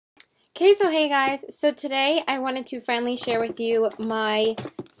Okay, so hey guys, so today I wanted to finally share with you my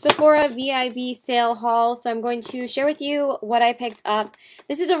Sephora VIB Sale Haul. So I'm going to share with you what I picked up.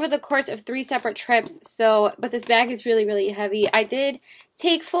 This is over the course of 3 separate trips, but this bag is really heavy. I did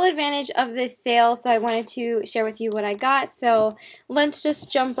take full advantage of this sale, so I wanted to share with you what I got. So let's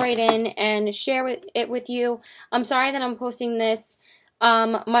just jump right in and share it with you. I'm sorry that I'm posting this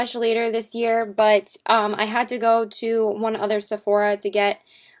much later this year, but I had to go to one other Sephora to get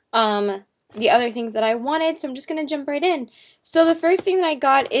the other things that I wanted, so I'm just going to jump right in. So the first thing that I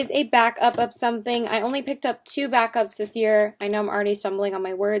got is a backup of something. I only picked up 2 backups this year. I know I'm already stumbling on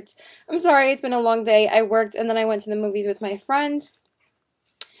my words. I'm sorry, it's been a long day. I worked and then I went to the movies with my friend.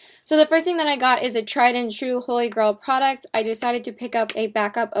 So the first thing that I got is a tried and true Holy Grail product. I decided to pick up a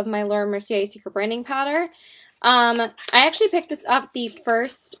backup of my Mercier Secret Branding Powder. I actually picked this up the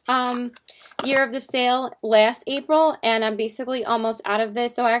first year of the sale last April, and I'm basically almost out of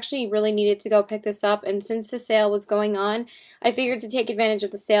this, so I actually really needed to go pick this up, and since the sale was going on, I figured to take advantage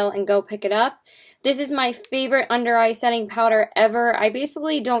of the sale and go pick it up. This is my favorite under eye setting powder ever. I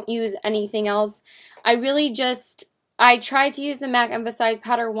basically don't use anything else. I tried to use the MAC Emphasized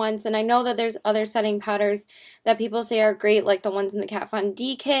powder once, and I know that there's other setting powders that people say are great, like the ones in the Kat Von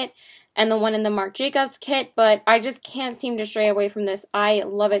D kit and the one in the Marc Jacobs kit, but I just can't seem to stray away from this. I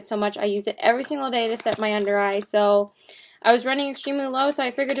love it so much. I use it every single day to set my under eye, so I was running extremely low, so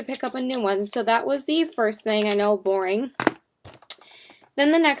I figured to pick up a new one. So that was the first thing. I know, boring.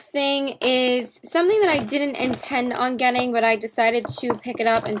 Then the next thing is something that I didn't intend on getting, but I decided to pick it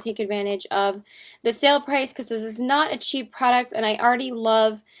up and take advantage of the sale price because this is not a cheap product, and I already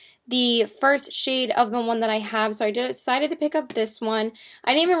love the first shade of the one that I have, so I decided to pick up this one.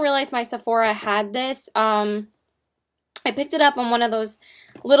 I didn't even realize my Sephora had this. I picked it up on one of those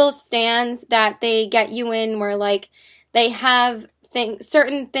little stands that they get you in where, like, they have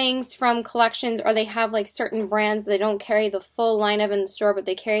certain things from collections, or they have, like, certain brands they don't carry the full line of in the store, but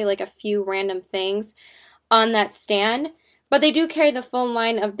they carry, like, a few random things on that stand. But they do carry the full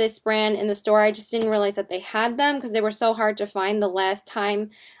line of this brand in the store. I just didn't realize that they had them because they were so hard to find the last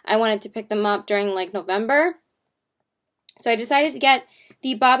time I wanted to pick them up during, like, November. So I decided to get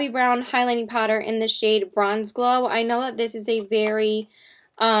the Bobbi Brown highlighting powder in the shade Bronze Glow. I know that this is a very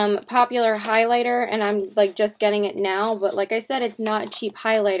popular highlighter, and I'm, like, just getting it now. But like I said, it's not a cheap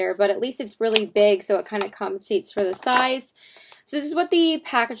highlighter, but at least it's really big, so it kind of compensates for the size. So this is what the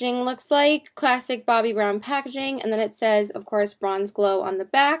packaging looks like, classic Bobbi Brown packaging, and then it says, of course, Bronze Glow on the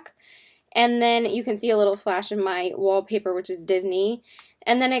back, and then you can see a little flash of my wallpaper, which is Disney,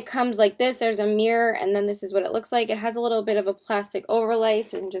 and then it comes like this. There's a mirror, and then this is what it looks like. It has a little bit of a plastic overlay,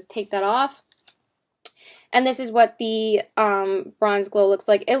 so you can just take that off, and this is what the Bronze Glow looks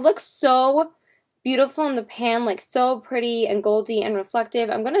like. It looks so beautiful in the pan, like so pretty and goldy and reflective.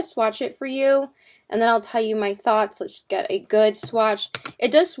 I'm going to swatch it for you, and then I'll tell you my thoughts. Let's just get a good swatch.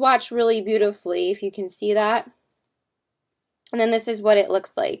 It does swatch really beautifully, if you can see that. And then this is what it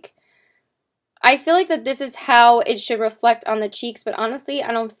looks like. I feel like that this is how it should reflect on the cheeks, but honestly,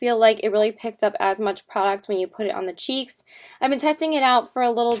 I don't feel like it really picks up as much product when you put it on the cheeks. I've been testing it out for a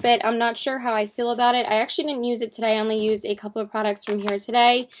little bit. I'm not sure how I feel about it. I actually didn't use it today. I only used a couple of products from here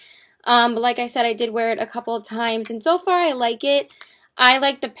today. But like I said, I did wear it a couple of times, and so far I like it. I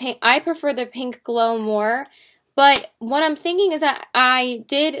like the pink. I prefer the pink glow more, but what I'm thinking is that I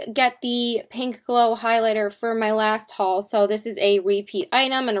did get the pink glow highlighter for my last haul, so this is a repeat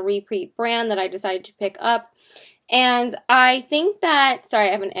item and a repeat brand that I decided to pick up, and I think that, sorry,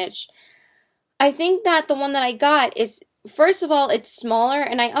 I have an itch. I think that the one that I got is, first of all, it's smaller,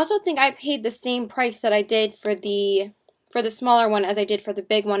 and I also think I paid the same price that I did for the smaller one as I did for the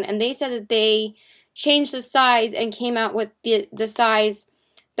big one, and they said that they changed the size and came out with the size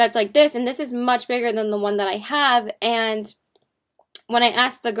that's like this, and this is much bigger than the one that I have. And when I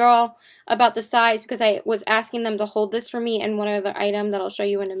asked the girl about the size, because I was asking them to hold this for me and one other item that I'll show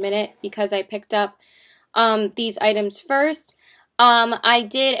you in a minute, because I picked up these items first, I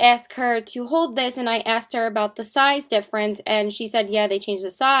did ask her to hold this, and I asked her about the size difference, and she said, yeah, they changed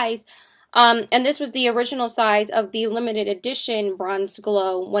the size. And this was the original size of the limited edition Bronze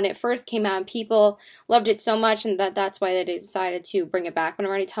Glow when it first came out. People loved it so much, and that's why they decided to bring it back. But I'm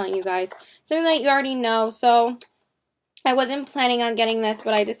already telling you guys something that you already know. So I wasn't planning on getting this,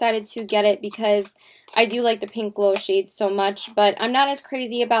 but I decided to get it because I do like the pink glow shade so much. But I'm not as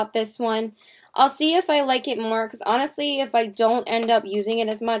crazy about this one. I'll see if I like it more, because honestly, if I don't end up using it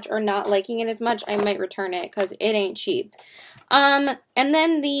as much or not liking it as much, I might return it, because it ain't cheap. And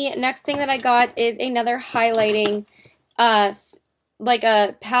then the next thing that I got is another highlighting, like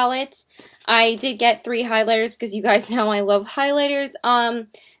a palette. I did get 3 highlighters, because you guys know I love highlighters.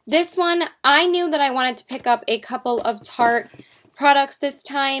 This one, I knew that I wanted to pick up a couple of Tarte products this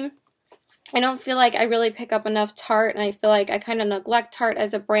time. I don't feel like I really pick up enough Tarte, and I feel like I kind of neglect Tarte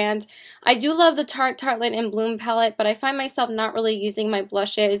as a brand. I do love the Tarte Tartelette in Bloom palette, but I find myself not really using my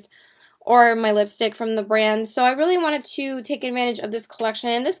blushes or my lipstick from the brand. So I really wanted to take advantage of this collection,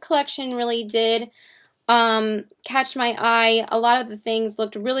 and this collection really did catch my eye. A lot of the things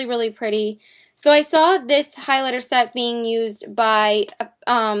looked really, really pretty. So I saw this highlighter set being used by,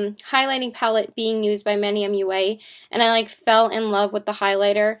 highlighting palette being used by Manny MUA, and I like fell in love with the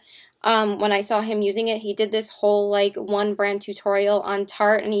highlighter. When I saw him using it, he did this whole like one brand tutorial on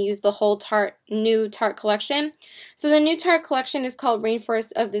Tarte, and he used the whole new Tarte collection. So the new Tarte collection is called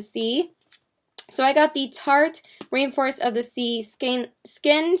Rainforest of the Sea. So I got the Tarte Rainforest of the Sea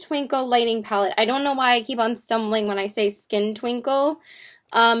Skin Twinkle Lighting Palette. I don't know why I keep on stumbling when I say Skin Twinkle,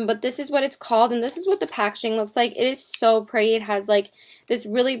 but this is what it's called, and this is what the packaging looks like. It is so pretty. It has like this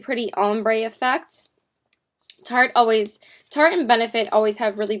really pretty ombre effect. Tarte and Benefit always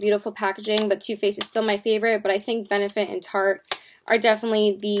have really beautiful packaging, but Too Faced is still my favorite, but I think Benefit and Tarte are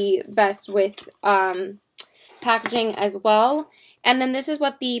definitely the best with packaging as well. And then this is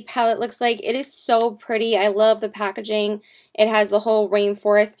what the palette looks like. It is so pretty. I love the packaging. It has the whole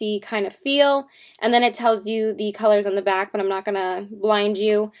rainforesty kind of feel. And then it tells you the colors on the back, but I'm not going to blind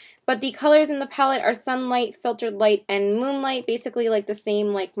you. But the colors in the palette are Sunlight, Filtered Light, and Moonlight. Basically like the same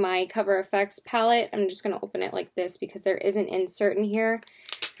like my Cover FX palette. I'm just going to open it like this because there is an insert in here.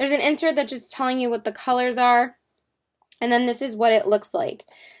 There's an insert that's just telling you what the colors are. And then this is what it looks like.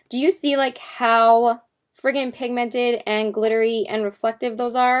 Do you see like how friggin' pigmented and glittery and reflective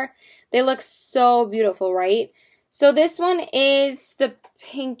those are? They look so beautiful, right? So this one is the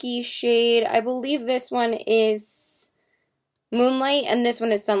pinky shade. I believe this one is Moonlight, and this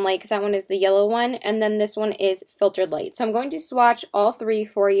one is Sunlight, because that one is the yellow one, and then this one is Filtered Light. So I'm going to swatch all three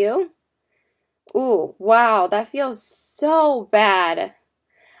for you. Ooh, wow, that feels so bad.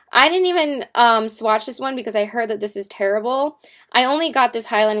 I didn't even swatch this one because I heard that this is terrible. I only got this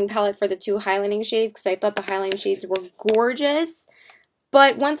highlighting palette for the two highlighting shades because I thought the highlighting shades were gorgeous.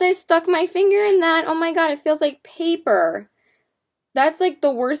 But once I stuck my finger in that, oh my god, it feels like paper. That's like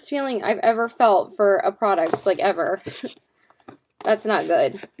the worst feeling I've ever felt for a product, like ever. That's not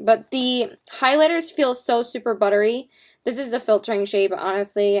good. But the highlighters feel so super buttery. This is the filtering shade, but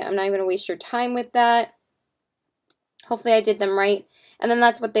honestly, I'm not even going to waste your time with that. Hopefully I did them right. And then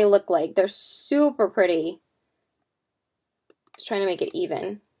that's what they look like. They're super pretty. Just trying to make it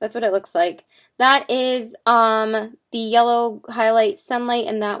even. That's what it looks like. That is the yellow highlight Sunlight,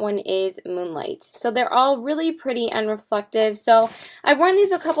 and that one is Moonlight. So they're all really pretty and reflective. So I've worn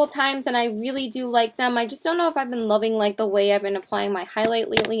these a couple times, and I really do like them. I just don't know if I've been loving like the way I've been applying my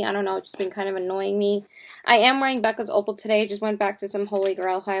highlight lately. I don't know. It's just been kind of annoying me. I am wearing Becca's Opal today. Just went back to some Holy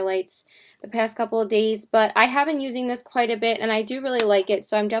Grail highlights the past couple of days, but I have been using this quite a bit, and I do really like it,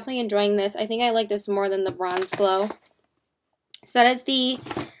 so I'm definitely enjoying this. I think I like this more than the Bronze Glow. So that is the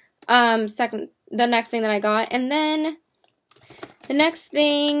next thing that I got. And then the next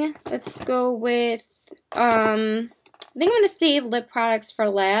thing, let's go with, I think I'm going to save lip products for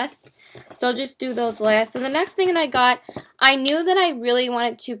last. So I'll just do those last. So the next thing that I got, I knew that I really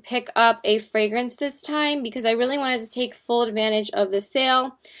wanted to pick up a fragrance this time because I really wanted to take full advantage of the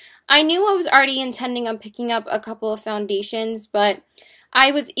sale. I knew I was already intending on picking up a couple of foundations, but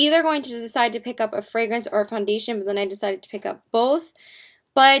I was either going to decide to pick up a fragrance or a foundation, but then I decided to pick up both.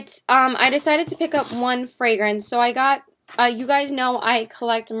 But I decided to pick up one fragrance. So I got, you guys know I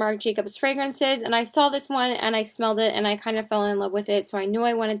collect Marc Jacobs fragrances, and I saw this one and I smelled it and I kind of fell in love with it, so I knew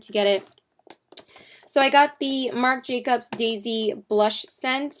I wanted to get it. So I got the Marc Jacobs Daisy Blush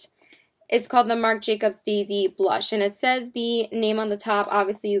Scent. It's called the Marc Jacobs Daisy Blush, and it says the name on the top.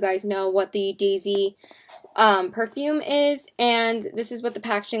 Obviously, you guys know what the Daisy perfume is, and this is what the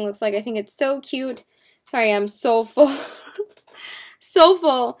packaging looks like. I think it's so cute. Sorry, I'm so full. So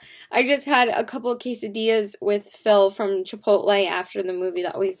full. I just had a couple of quesadillas with Phil from Chipotle after the movie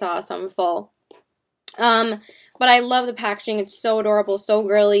that we saw, so I'm full. But I love the packaging. It's so adorable, so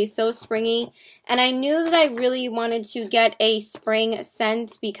girly, so springy. And I knew that I really wanted to get a spring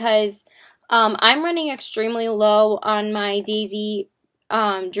scent because I'm running extremely low on my Daisy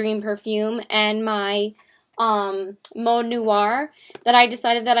Dream perfume and my Mode Noir, that I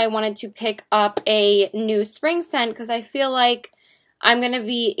decided that I wanted to pick up a new spring scent because I feel like I'm going to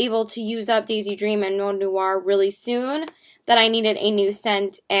be able to use up Daisy Dream and Mode Noir really soon, that I needed a new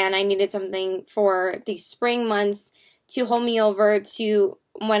scent and I needed something for the spring months to hold me over to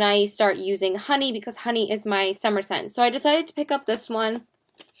when I start using Honey, because Honey is my summer scent. So I decided to pick up this one,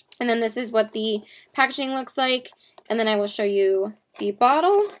 and then this is what the packaging looks like, and then I will show you the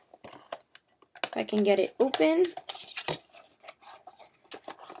bottle. If I can get it open.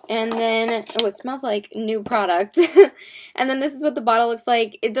 And then, oh, it smells like new product. And then this is what the bottle looks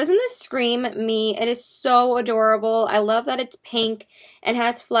like. Doesn't this scream me? It is so adorable. I love that it's pink and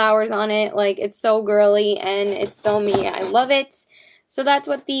has flowers on it. Like, it's so girly and it's so me. I love it. So that's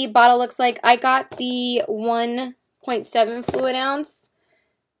what the bottle looks like. I got the 1.7 fluid ounce.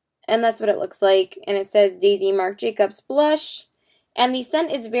 And that's what it looks like. And it says Daisy Marc Jacobs Blush. And the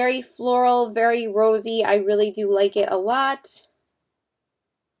scent is very floral, very rosy. I really do like it a lot.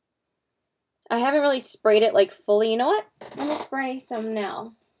 I haven't really sprayed it like fully. You know what? I'm going to spray some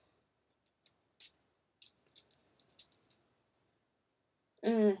now.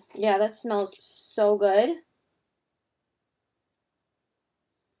 Yeah, that smells so good.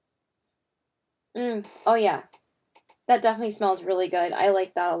 Oh yeah. That definitely smells really good. I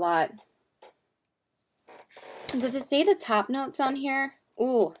like that a lot. Does it say the top notes on here?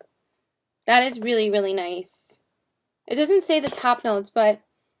 Ooh. That is really, really nice. It doesn't say the top notes, but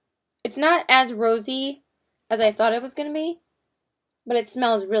it's not as rosy as I thought it was going to be, but it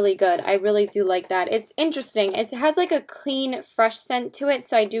smells really good. I really do like that. It's interesting. It has like a clean, fresh scent to it,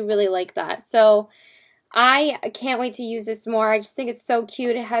 so I do really like that. So I can't wait to use this more. I just think it's so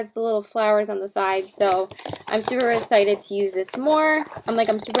cute. It has the little flowers on the side, so I'm super excited to use this more.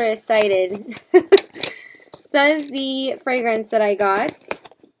 I'm super excited. So that is the fragrance that I got.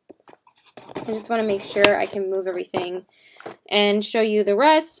 I just want to make sure I can move everything and show you the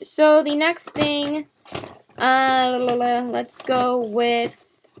rest. So the next thing, let's go with,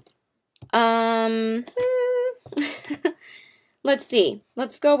 let's see.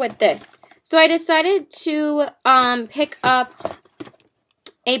 Let's go with this. So I decided to pick up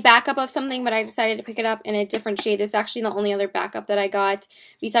a backup of something, but I decided to pick it up in a different shade. This is actually the only other backup that I got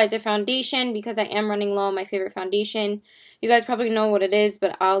besides a foundation because I am running low on my favorite foundation. You guys probably know what it is,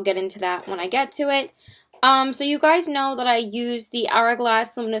 but I'll get into that when I get to it. So you guys know that I use the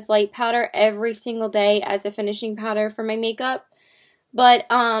Hourglass Luminous Light Powder every single day as a finishing powder for my makeup. But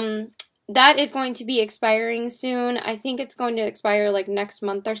that is going to be expiring soon. I think it's going to expire like next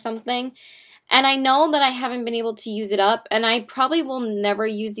month or something. And I know that I haven't been able to use it up, and I probably will never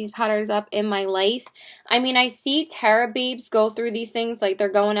use these powders up in my life. I mean, I see Tara babes go through these things like they're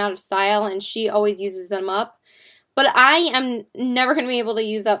going out of style, and she always uses them up. But I am never going to be able to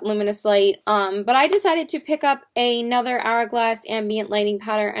use up Luminous Light. But I decided to pick up another Hourglass Ambient Lighting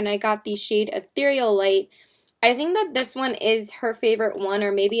Powder, and I got the shade Ethereal Light. I think that this one is her favorite one,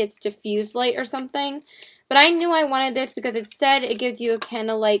 or maybe it's Diffused Light or something. But I knew I wanted this because it said it gives you a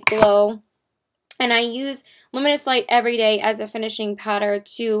candlelight glow. And I use Luminous Light every day as a finishing powder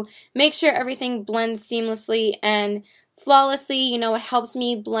to make sure everything blends seamlessly and flawlessly. You know, it helps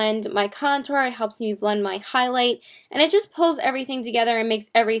me blend my contour, it helps me blend my highlight, and it just pulls everything together and makes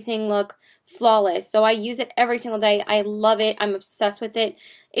everything look flawless. So I use it every single day. I love it. I'm obsessed with it.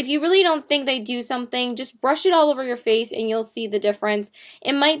 If you really don't think they do something, just brush it all over your face and you'll see the difference.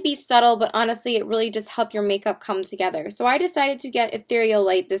 It might be subtle, but honestly, it really just helps your makeup come together. So I decided to get Ethereal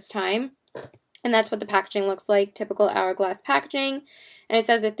Light this time. And that's what the packaging looks like, typical Hourglass packaging. And it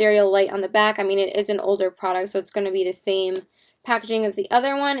says Ethereal Light on the back. I mean, it is an older product, so it's going to be the same packaging as the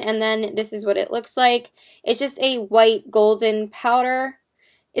other one. And then this is what it looks like. It's just a white golden powder.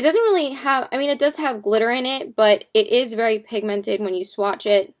 It doesn't really have, I mean, it does have glitter in it, but it is very pigmented when you swatch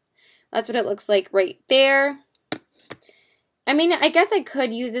it. That's what it looks like right there. I mean, I guess I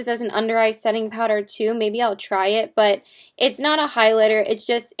could use this as an under eye setting powder too. Maybe I'll try it, but it's not a highlighter. It's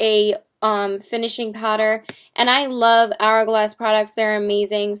just a finishing powder, and I love Hourglass products. They're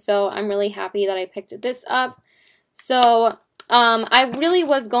amazing, so I'm really happy that I picked this up. So I really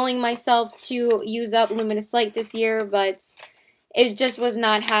was going myself to use up Luminous Light this year, but it just was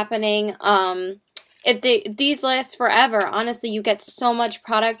not happening. These last forever. Honestly, you get so much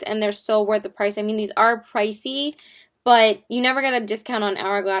product and they're so worth the price. I mean, these are pricey, but you never get a discount on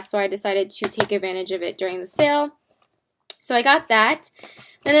Hourglass, so I decided to take advantage of it during the sale. So I got that.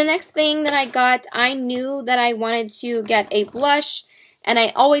 Then the next thing that I got, I knew that I wanted to get a blush, and I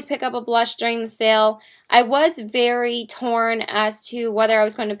always pick up a blush during the sale. I was very torn as to whether I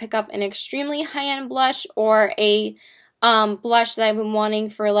was going to pick up an extremely high-end blush or a blush that I've been wanting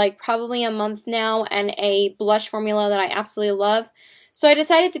for like probably a month now, and a blush formula that I absolutely love. So I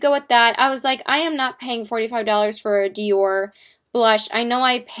decided to go with that. I was like, I am not paying $45 for a Dior blush. I know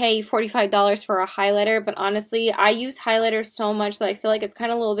I pay $45 for a highlighter, but honestly, I use highlighters so much that I feel like it's kind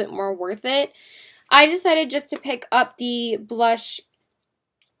of a little bit more worth it. I decided just to pick up the blush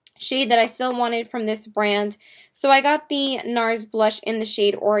shade that I still wanted from this brand. So I got the Nars blush in the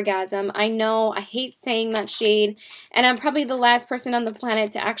shade Orgasm. I know, I hate saying that shade, and I'm probably the last person on the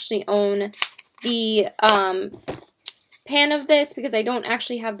planet to actually own the pan of this because I don't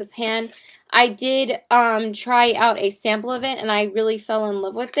actually have the pan. I did try out a sample of it, and I really fell in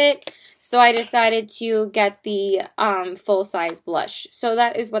love with it. So I decided to get the full-size blush. So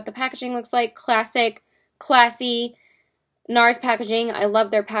that is what the packaging looks like. Classic, classy Nars packaging. I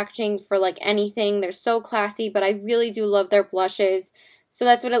love their packaging for like anything. They're so classy, but I really do love their blushes. So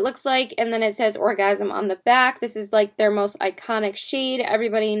that's what it looks like. And then it says Orgasm on the back. This is like their most iconic shade.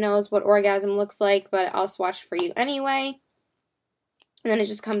 Everybody knows what Orgasm looks like, but I'll swatch for you anyway. And then it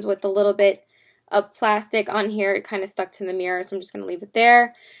just comes with a little bit of plastic on here. It kind of stuck to the mirror, so I'm just going to leave it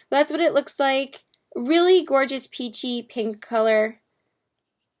there. But that's what it looks like. Really gorgeous peachy pink color.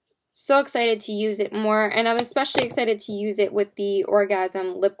 So excited to use it more, and I'm especially excited to use it with the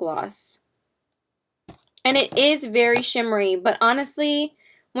Orgasm lip gloss. And it is very shimmery, but honestly,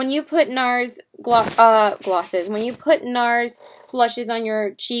 when you put Nars glosses, when you put Nars blushes on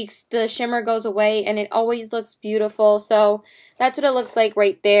your cheeks, the shimmer goes away, and it always looks beautiful. So that's what it looks like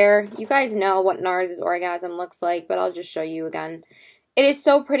right there. You guys know what Nars' Orgasm looks like, but I'll just show you again. It is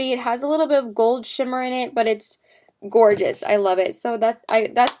so pretty. It has a little bit of gold shimmer in it, but it's gorgeous. I love it. So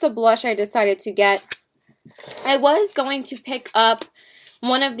that's the blush I decided to get. I was going to pick up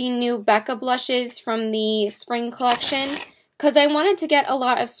one of the new Becca blushes from the spring collection because I wanted to get a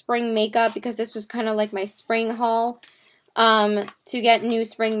lot of spring makeup because this was kind of like my spring haul to get new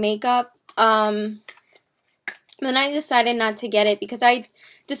spring makeup. Then I decided not to get it because I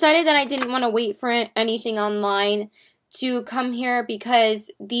decided that I didn't want to wait for anything online to come here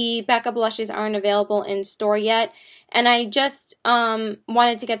because the Becca blushes aren't available in store yet, and I just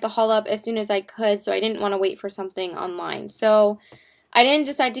wanted to get the haul up as soon as I could, so I didn't want to wait for something online. So I didn't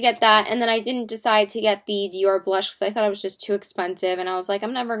decide to get that, and then I didn't decide to get the Dior blush because I thought it was just too expensive, and I was like,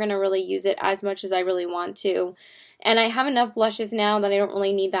 I'm never going to really use it as much as I really want to, and I have enough blushes now that I don't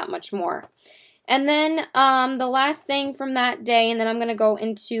really need that much more. And then the last thing from that day, and then I'm going to go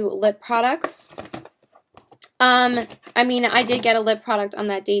into lip products. I mean, I did get a lip product on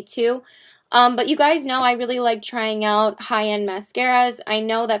that day too. But you guys know I really like trying out high-end mascaras. I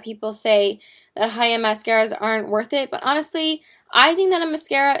know that people say that high-end mascaras aren't worth it, but honestly, I think that a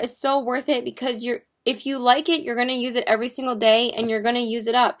mascara is so worth it because if you like it, you're going to use it every single day and you're going to use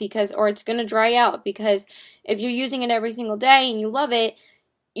it up or it's going to dry out because if you're using it every single day and you love it,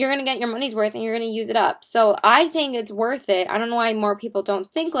 you're going to get your money's worth and you're going to use it up. So I think it's worth it. I don't know why more people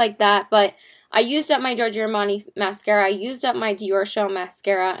don't think like that, but I used up my Giorgio Armani mascara. I used up my Dior Show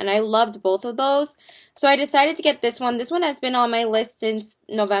mascara, and I loved both of those. So I decided to get this one. This one has been on my list since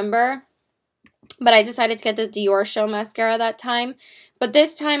November, but I decided to get the Dior Show mascara that time. But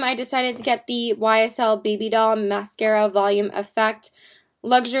this time I decided to get the YSL Babydoll Mascara Volume Effect.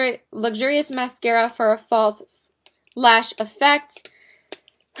 Luxurious mascara for a false lash effect.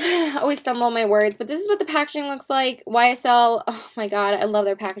 I always stumble on my words, but this is what the packaging looks like. YSL, oh my god, I love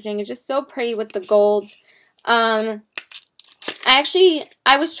their packaging. It's just so pretty with the gold. I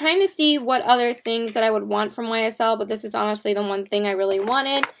was trying to see what other things that I would want from YSL, but this was honestly the one thing I really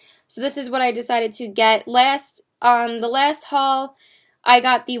wanted. So this is what I decided to get. The last haul, I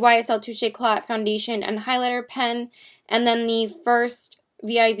got the YSL Touche Éclat Foundation and Highlighter Pen, and then the first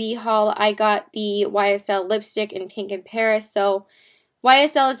VIB haul, I got the YSL Lipstick in Pink in Paris, so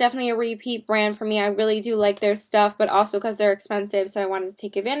YSL is definitely a repeat brand for me. I really do like their stuff, but also because they're expensive, so I wanted to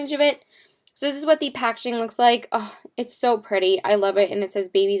take advantage of it. So this is what the packaging looks like. Oh, it's so pretty. I love it, and it says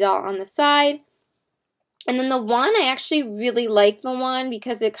Baby Doll on the side. And then the wand, I actually really like the wand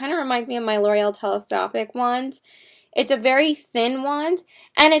because it kind of reminds me of my L'Oreal telescopic wand. It's a very thin wand,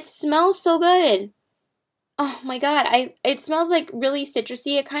 and it smells so good. Oh my god, it smells like really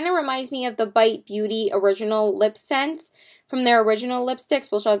citrusy. It kind of reminds me of the Bite Beauty original lip scent from their original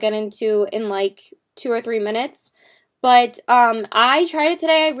lipsticks, which I'll get into in like 2 or 3 minutes. But I tried it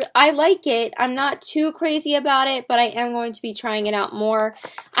today. I like it. I'm not too crazy about it, but I am going to be trying it out more.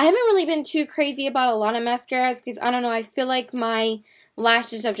 I haven't really been too crazy about a lot of mascaras because, I don't know, I feel like my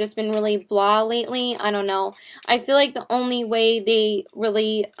lashes have just been really blah lately. I don't know. I feel like the only way they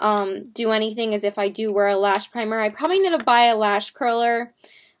really do anything is if I do wear a lash primer. I probably need to buy a lash curler.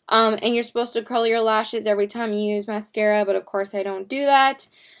 And you're supposed to curl your lashes every time you use mascara, but of course I don't do that.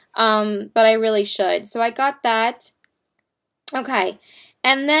 But I really should. So I got that. Okay.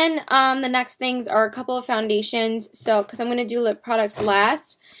 And then the next things are a couple of foundations. So, because I'm going to do lip products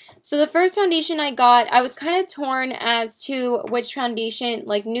last. So the first foundation I got, I was kind of torn as to which foundation,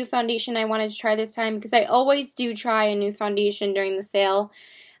 like new foundation I wanted to try this time. Because I always do try a new foundation during the sale.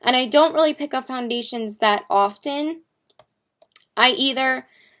 and I don't really pick up foundations that often. I either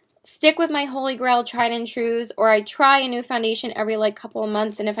stick with my holy grail tried and trues, or I try a new foundation every like couple of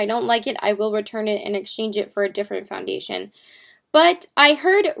months, and if I don't like it, I will return it and exchange it for a different foundation. But I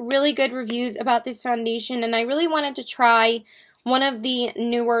heard really good reviews about this foundation, and I really wanted to try one of the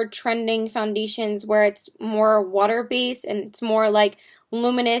newer trending foundations where it's more water-based and it's more like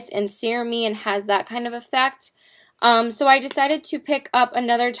luminous and serum-y and has that kind of effect. So I decided to pick up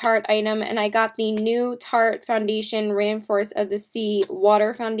another Tarte item, and I got the new Tarte foundation Rainforest of the Sea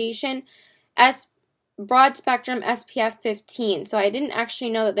Water Foundation Broad Spectrum SPF 15. So I didn't actually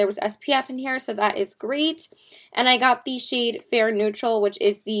know that there was SPF in here, so that is great. And I got the shade Fair Neutral, which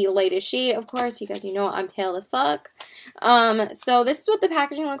is the lightest shade, of course, because you know I'm pale as fuck. So this is what the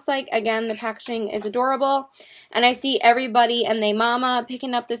packaging looks like. Again, the packaging is adorable. And I see everybody and they mama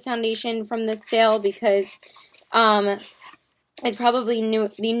picking up this foundation from this sale because it's probably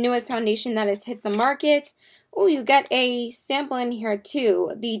the newest foundation that has hit the market. Oh, you get a sample in here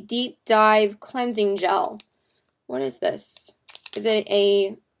too. The Deep Dive Cleansing Gel. What is this? Is it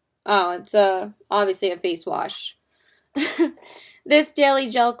a... Oh, it's obviously a face wash. This daily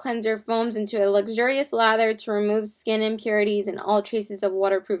gel cleanser foams into a luxurious lather to remove skin impurities and all traces of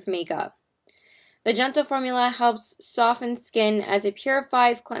waterproof makeup. The gentle formula helps soften skin as it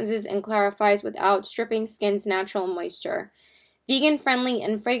purifies, cleanses, and clarifies without stripping skin's natural moisture. Vegan-friendly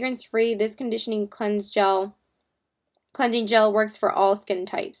and fragrance-free, this conditioning cleansing gel works for all skin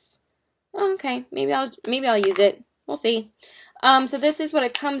types. Oh, okay, maybe I'll use it. We'll see. So this is what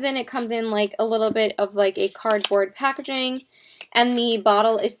it comes in. It comes in like a little bit of like a cardboard packaging, and the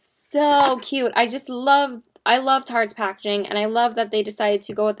bottle is so cute. I love Tarte's packaging, and I love that they decided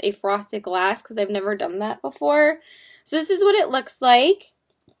to go with a frosted glass because I've never done that before. So this is what it looks like,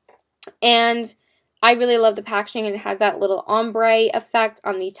 and I really love the packaging, and it has that little ombre effect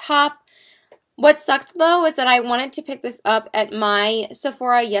on the top. What sucked, though, is that I wanted to pick this up at my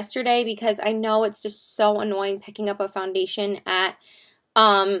Sephora yesterday because I know it's just so annoying picking up a foundation at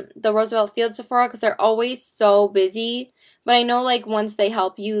the Roosevelt Field Sephora because they're always so busy. But I know, like, once they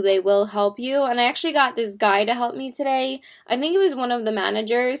help you, they will help you. And I actually got this guy to help me today. I think it was one of the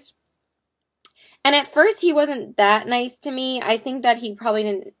managers. And at first, he wasn't that nice to me. I think that he probably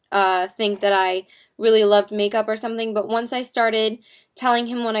didn't think that I really loved makeup or something, but once I started telling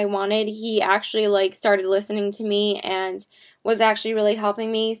him what I wanted, he actually like started listening to me and was actually really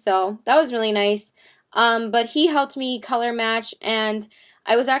helping me, so that was really nice. But he helped me color match, and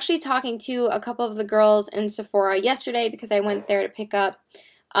I was actually talking to a couple of the girls in Sephora yesterday because I went there to pick up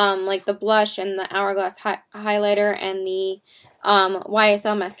like the blush and the Hourglass highlighter and the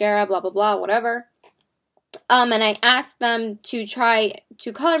YSL mascara, blah blah blah, whatever. And I asked them to try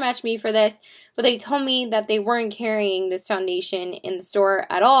to color match me for this, but they told me that they weren't carrying this foundation in the store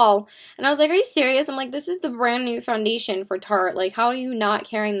at all. And I was like, are you serious? I'm like, this is the brand new foundation for Tarte. Like, how are you not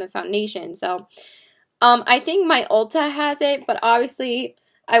carrying the foundation? So, I think my Ulta has it, but obviously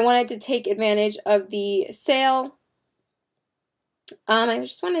I wanted to take advantage of the sale. I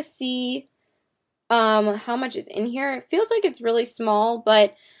just want to see how much is in here. It feels like it's really small,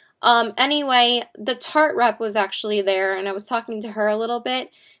 but anyway, the Tarte rep was actually there, and I was talking to her a little bit,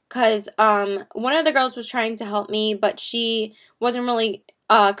 because one of the girls was trying to help me, but she wasn't really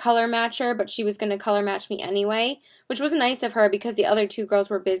a color matcher, but she was going to color match me anyway, which was nice of her, because the other two girls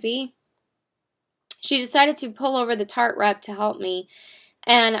were busy. She decided to pull over the Tarte rep to help me,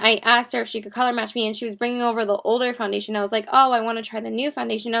 and I asked her if she could color match me, and she was bringing over the older foundation. I was like, oh, I want to try the new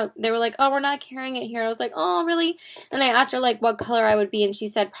foundation. They were like, oh, we're not carrying it here. I was like, oh, really? And I asked her, like, what color I would be, and she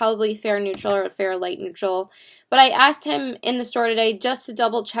said probably fair neutral or fair light neutral. But I asked him in the store today just to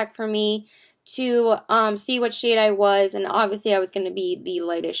double check for me to see what shade I was, and obviously I was going to be the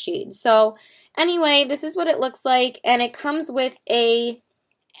lightest shade. So anyway, this is what it looks like, and it comes with a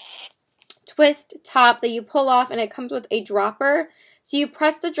twist top that you pull off, and it comes with a dropper. So you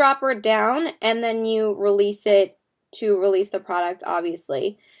press the dropper down, and then you release it to release the product,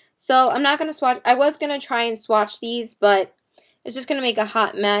 obviously. So I'm not going to swatch. I was going to try and swatch these, but it's just going to make a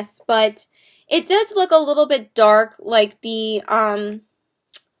hot mess. But it does look a little bit dark, like the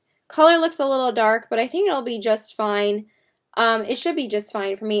color looks a little dark, but I think it'll be just fine. It should be just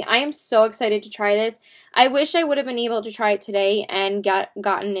fine for me. I am so excited to try this. I wish I would have been able to try it today and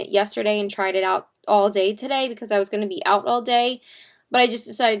gotten it yesterday and tried it out all day today because I was going to be out all day. But I just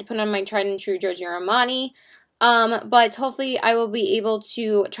decided to put on my tried and true Giorgio Armani. But hopefully I will be able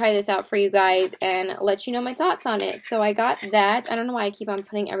to try this out for you guys and let you know my thoughts on it. So I got that. I don't know why I keep on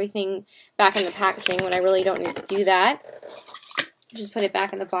putting everything back in the packaging when I really don't need to do that. Just put it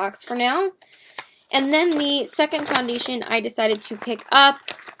back in the box for now. And then the second foundation I decided to pick up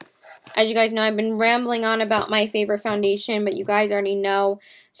As you guys know, I've been rambling on about my favorite foundation, but you guys already know.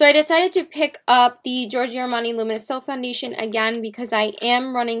 So I decided to pick up the Giorgio Armani Luminous Silk Foundation again because I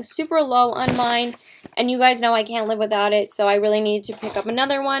am running super low on mine. And you guys know I can't live without it, so I really needed to pick up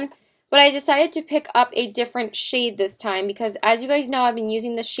another one. But I decided to pick up a different shade this time because, as you guys know, I've been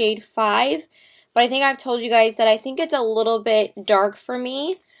using the shade 5. But I think I've told you guys that I think it's a little bit dark for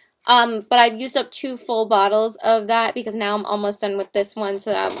me. But I've used up 2 full bottles of that because now I'm almost done with this one.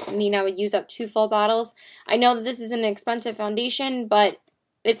 So that would mean I would use up 2 full bottles. I know that this is an expensive foundation, but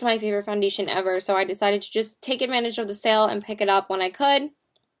it's my favorite foundation ever. So I decided to just take advantage of the sale and pick it up when I could.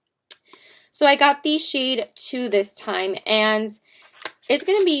 So I got the shade 2 this time, and it's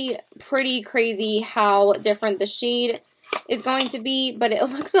going to be pretty crazy how different the shade is going to be, but it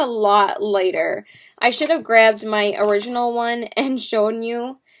looks a lot lighter. I should have grabbed my original one and shown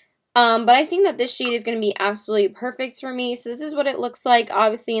you, but I think that this shade is going to be absolutely perfect for me. So this is what it looks like,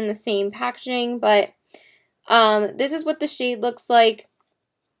 obviously in the same packaging, but this is what the shade looks like,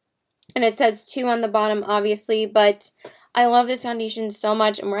 and it says 2 on the bottom, obviously, but I love this foundation so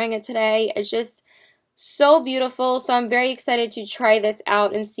much. I'm wearing it today. It's just so beautiful. So I'm very excited to try this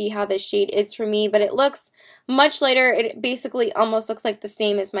out and see how this shade is for me. But it looks much lighter. It basically almost looks like the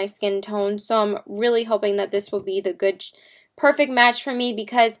same as my skin tone. So I'm really hoping that this will be the perfect match for me,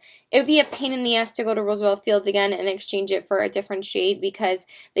 because it would be a pain in the ass to go to Roosevelt Fields again and exchange it for a different shade because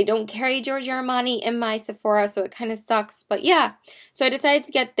they don't carry Giorgio Armani in my Sephora, so it kind of sucks. But yeah, so I decided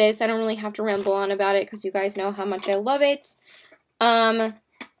to get this. I don't really have to ramble on about it because you guys know how much I love it. And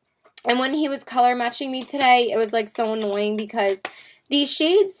when he was color matching me today, it was like so annoying because these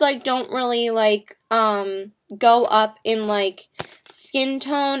shades like don't really like go up in like skin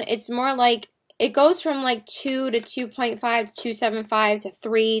tone. It's more like it goes from like 2 to 2.5 to 2.75 to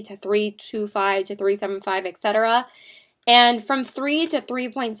 3 to 3.25 to 3.75, etc. And from 3 to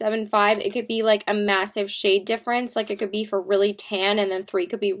 3.75, it could be like a massive shade difference. Like it could be for really tan, and then 3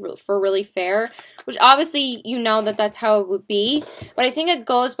 could be for really fair, which obviously you know that that's how it would be. But I think it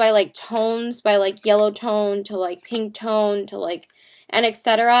goes by like tones, by like yellow tone to like pink tone to like, and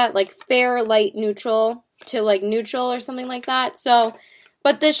etc. Like fair, light, neutral to like neutral or something like that. So,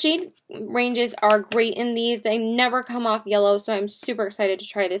 but the shade ranges are great in these. They never come off yellow, so I'm super excited to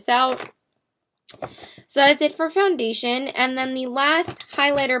try this out. So that's it for foundation. And then the last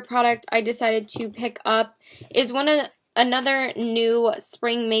highlighter product I decided to pick up is another new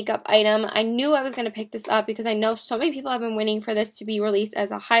spring makeup item. I knew I was going to pick this up because I know so many people have been waiting for this to be released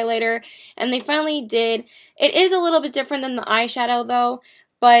as a highlighter, and they finally did. It is a little bit different than the eyeshadow though,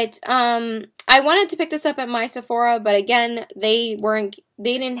 but I wanted to pick this up at my Sephora, but again, they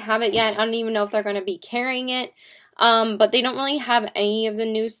didn't have it yet. I don't even know if they're going to be carrying it. But they don't really have any of the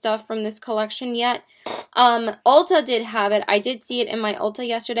new stuff from this collection yet. Ulta did have it. I did see it in my Ulta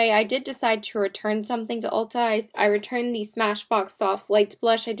yesterday. I did decide to return something to Ulta. I returned the Smashbox Soft Lights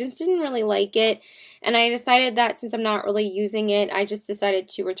blush. I just didn't really like it. And I decided that since I'm not really using it, I just decided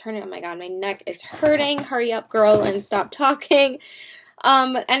to return it. Oh my god, my neck is hurting. Hurry up, girl, and stop talking.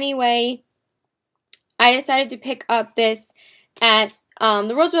 But anyway, I decided to pick up this at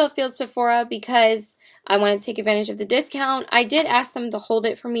the Roosevelt Field Sephora because I wanted to take advantage of the discount. I did ask them to hold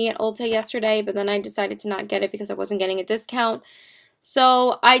it for me at Ulta yesterday, but then I decided to not get it because I wasn't getting a discount.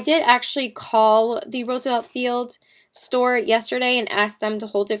 So I did actually call the Roosevelt Field store yesterday and asked them to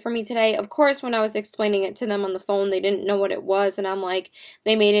hold it for me today. Of course, when I was explaining it to them on the phone, they didn't know what it was, and I'm like,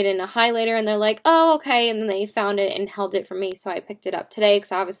 they made it in a highlighter, and they're like, oh, okay, and then they found it and held it for me, so I picked it up today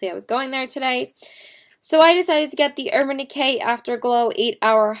because obviously I was going there today. So I decided to get the Urban Decay Afterglow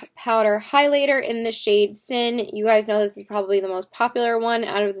 8-Hour Powder Highlighter in the shade Sin. You guys know this is probably the most popular one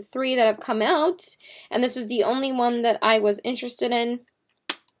out of the 3 that have come out. And this was the only one that I was interested in.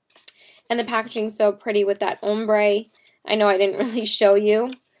 And the packaging's so pretty with that ombre. I know I didn't really show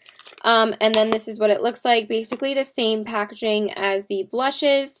you. And then this is what it looks like. Basically the same packaging as the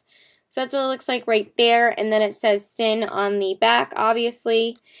blushes. So that's what it looks like right there. And then it says Sin on the back,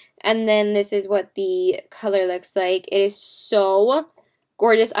 obviously. And then this is what the color looks like. It is so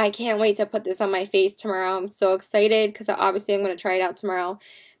gorgeous. I can't wait to put this on my face tomorrow. I'm so excited because obviously I'm going to try it out tomorrow.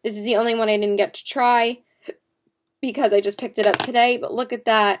 This is the only one I didn't get to try because I just picked it up today. But look at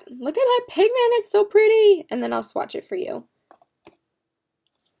that. Look at that pigment. It's so pretty. And then I'll swatch it for you.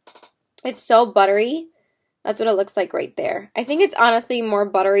 It's so buttery. That's what it looks like right there. I think it's honestly more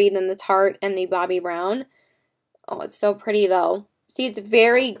buttery than the Tarte and the Bobbi Brown. Oh, it's so pretty though. See, it's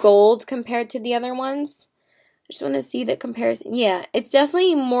very gold compared to the other ones. I just want to see the comparison. Yeah, it's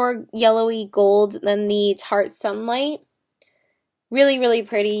definitely more yellowy gold than the Tarte Sunlight. Really, really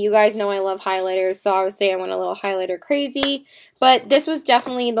pretty. You guys know I love highlighters, so obviously I went a little highlighter crazy. But this was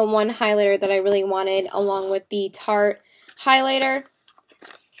definitely the one highlighter that I really wanted, along with the Tarte highlighter.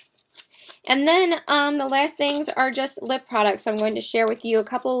 And then the last things are just lip products. I'm going to share with you a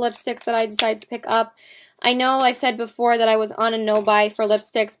couple of lipsticks that I decided to pick up. I know I've said before that I was on a no-buy for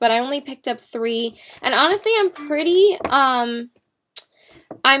lipsticks, but I only picked up 3. And honestly, I'm pretty,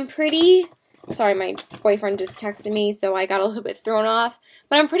 sorry, my boyfriend just texted me, so I got a little bit thrown off.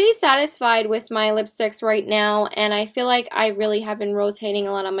 But I'm pretty satisfied with my lipsticks right now, and I feel like I really have been rotating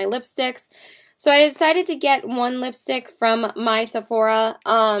a lot on my lipsticks. So I decided to get one lipstick from my Sephora,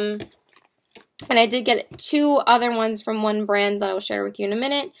 and I did get 2 other ones from one brand that I'll share with you in a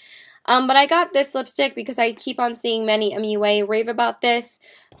minute. But I got this lipstick because I keep on seeing many MUA rave about this.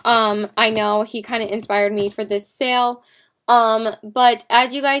 I know he kind of inspired me for this sale. But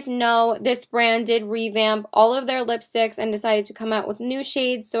as you guys know, this brand did revamp all of their lipsticks and decided to come out with new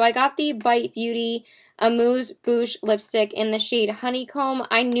shades. So I got the Bite Beauty Amuse Bouche lipstick in the shade Honeycomb.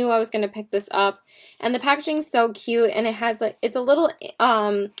 I knew I was going to pick this up. And the packaging's so cute, and it has like, it's a little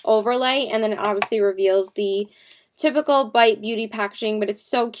overlay, and then it obviously reveals the typical Bite Beauty packaging, but it's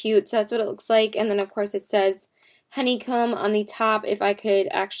so cute. So that's what it looks like. And then of course it says Honeycomb on the top, if I could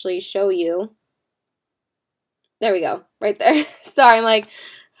actually show you. There we go, right there. Sorry, I'm like,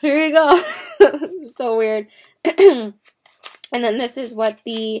 here we go. So weird. And then this is what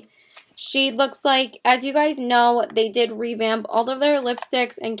the shade looks like. As you guys know, they did revamp all of their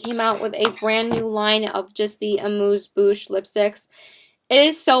lipsticks and came out with a brand new line of just the Amuse Bouche lipsticks. It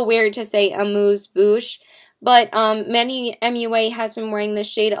is so weird to say Amuse Bouche, but Manny MUA has been wearing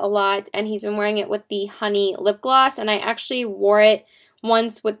this shade a lot, and he's been wearing it with the Honey lip gloss, and I actually wore it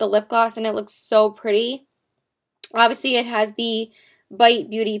once with the lip gloss, and it looks so pretty. Obviously, it has the Bite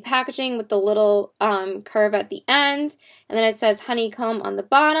Beauty packaging with the little curve at the end, and then it says Honeycomb on the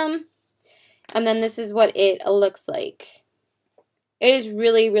bottom, and then this is what it looks like. It is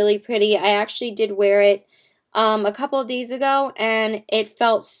really, really pretty. I actually did wear it a couple of days ago, and it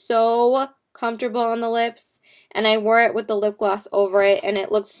felt so comfortable on the lips, and I wore it with the lip gloss over it, and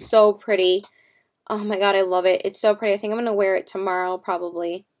it looks so pretty. Oh my god, I love it. It's so pretty. I think I'm going to wear it tomorrow,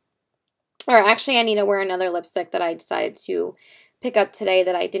 probably. Or actually, I need to wear another lipstick that I decided to pick up today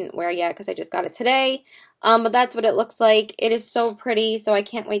that I didn't wear yet because I just got it today. But that's what it looks like. It is so pretty, so I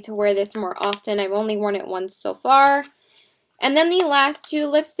can't wait to wear this more often. I've only worn it once so far. And then the last 2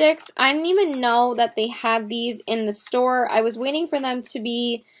 lipsticks, I didn't even know that they had these in the store. I was waiting for them to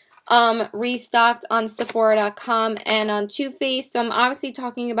be restocked on Sephora.com and on Too Faced. So I'm obviously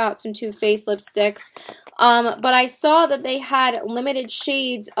talking about some Too Faced lipsticks. But I saw that they had limited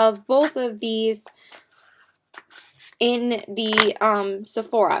shades of both of these in the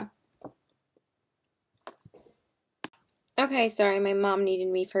Sephora. Okay, sorry, my mom needed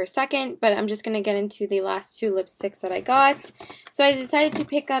me for a second, but I'm just going to get into the last 2 lipsticks that I got. So I decided to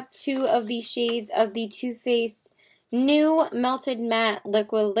pick up 2 of the shades of the Too Faced new Melted Matte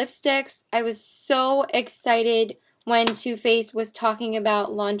Liquid Lipsticks. I was so excited when Too Faced was talking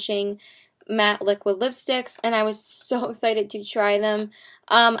about launching matte liquid lipsticks, and I was so excited to try them.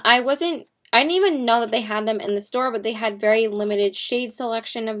 I didn't even know that they had them in the store, but they had very limited shade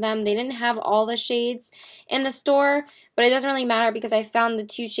selection of them. They didn't have all the shades in the store, but it doesn't really matter because I found the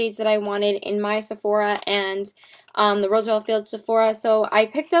 2 shades that I wanted in my Sephora and the Roosevelt Field Sephora, so I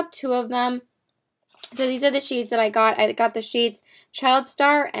picked up 2 of them. So these are the shades that I got. I got the shades Child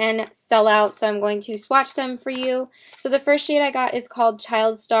Star and Sellout, so I'm going to swatch them for you. So the first shade I got is called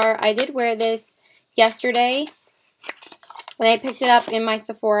Child Star. I did wear this yesterday, and I picked it up in my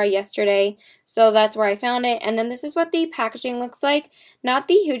Sephora yesterday, so that's where I found it. And then this is what the packaging looks like. Not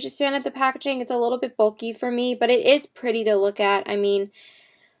the hugest fan of the packaging. It's a little bit bulky for me, but it is pretty to look at. I mean,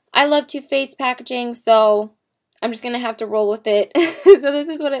 I love Too Faced packaging, so I'm just going to have to roll with it. So this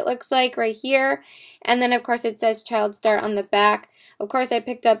is what it looks like right here. And then, of course, it says Child Star on the back. Of course, I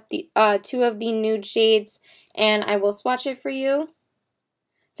picked up the 2 of the nude shades, and I will swatch it for you.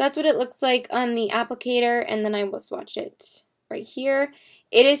 So that's what it looks like on the applicator, and then I will swatch it right here.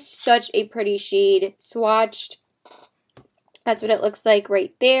 It is such a pretty shade swatched. That's what it looks like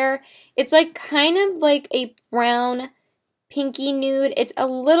right there. It's like kind of like a brown pinky nude. It's a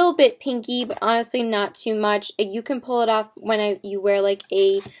little bit pinky, but honestly not too much. You can pull it off when you wear like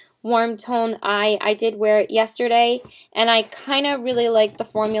a warm tone eye. I did wear it yesterday, and I kind of really like the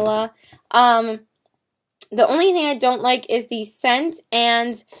formula. The only thing I don't like is the scent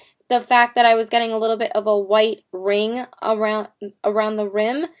and the fact that I was getting a little bit of a white ring around the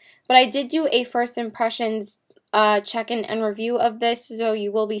rim. But I did do a first impressions check-in and review of this, so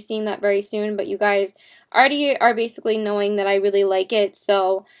you will be seeing that very soon, but you guys already are basically knowing that I really like it,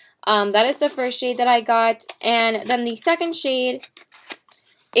 so that is the first shade that I got. And then the second shade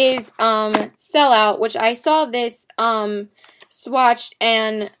is Sellout, which I saw this swatched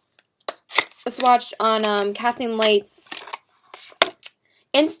on Kathleen Light's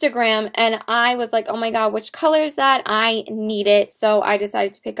Instagram, and I was like, oh my god, which color is that? I need it. So I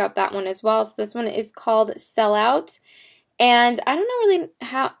decided to pick up that one as well. So this one is called Sellout, and I don't really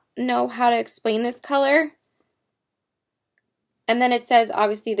know how to explain this color. And then it says,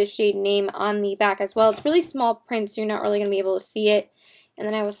 obviously, the shade name on the back as well. It's really small print, so you're not really going to be able to see it. And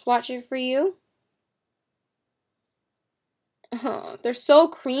then I will swatch it for you. Oh, they're so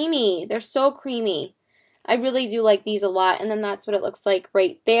creamy. They're so creamy. I really do like these a lot. And then that's what it looks like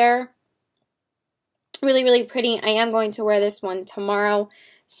right there. Really, really pretty. I am going to wear this one tomorrow.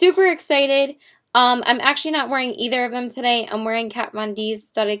 Super excited. I'm actually not wearing either of them today. I'm wearing Kat Von D's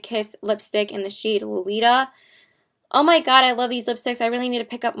Studded Kiss lipstick in the shade Lolita. Oh my god, I love these lipsticks. I really need to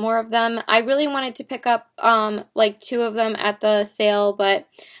pick up more of them. I really wanted to pick up like 2 of them at the sale, but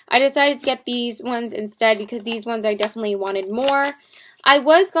I decided to get these ones instead because these ones I definitely wanted more. I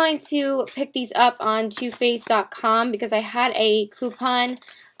was going to pick these up on TooFaced.com because I had a coupon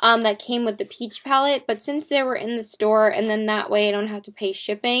that came with the peach palette, but since they were in the store and then that way I don't have to pay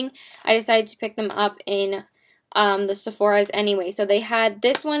shipping, I decided to pick them up in the Sephora's anyway. So they had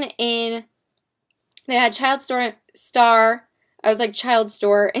this one in... They had Child Store in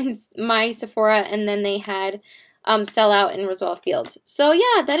my Sephora, and then they had Sellout in Roswell Field. So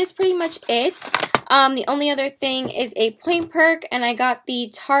yeah, that is pretty much it. The only other thing is a point perk, and I got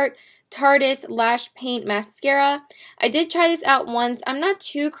the Tarte Lash Paint Mascara. I did try this out once. I'm not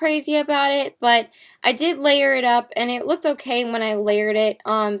too crazy about it, but I did layer it up, and it looked okay when I layered it.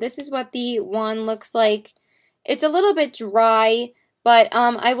 This is what the one looks like. It's a little bit dry, but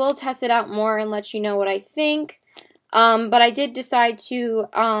I will test it out more and let you know what I think. But I did decide to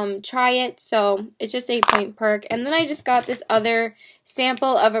try it, so it's just a point perk. And then I just got this other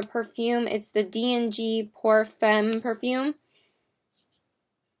sample of a perfume. It's the D&G Pour Femme perfume.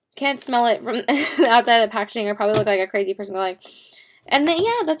 Can't smell it from the outside of the packaging. I probably look like a crazy person going. And then,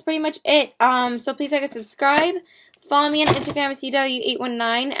 yeah, that's pretty much it. So please like and subscribe. Follow me on Instagram as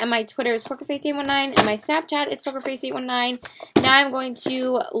CW819, and my Twitter is PokerFace819, and my Snapchat is PokerFace819. Now I'm going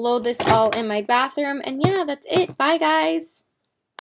to load this all in my bathroom, and yeah, that's it. Bye, guys.